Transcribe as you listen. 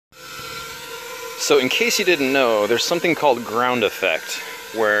So in case you didn't know, there's something called ground effect,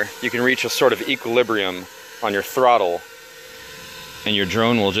 where you can reach a sort of equilibrium on your throttle and your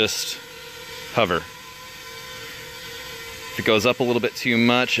drone will just hover. If it goes up a little bit too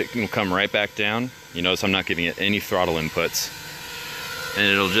much, it can come right back down. You notice I'm not giving it any throttle inputs. And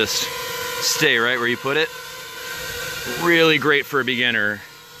it'll just stay right where you put it. Really great for a beginner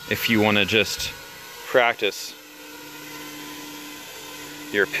if you want to just practice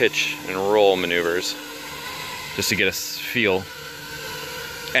your pitch and roll maneuvers, just to get a feel.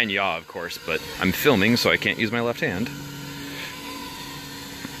 And yaw, of course, but I'm filming, so I can't use my left hand.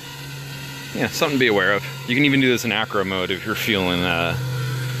 Yeah, something to be aware of. You can even do this in acro mode if you're feeling,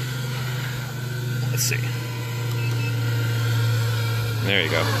 let's see. There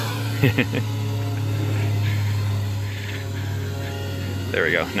you go. There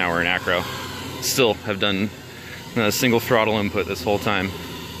we go, now we're in acro. Still have done a single throttle input this whole time.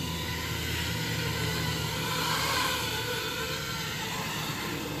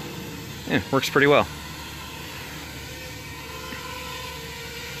 Yeah, works pretty well.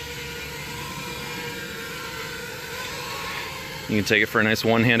 You can take it for a nice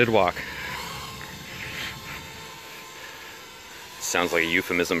one-handed walk. Sounds like a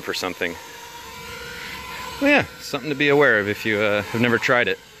euphemism for something. Well, yeah, something to be aware of if you have never tried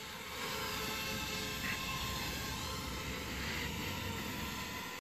it.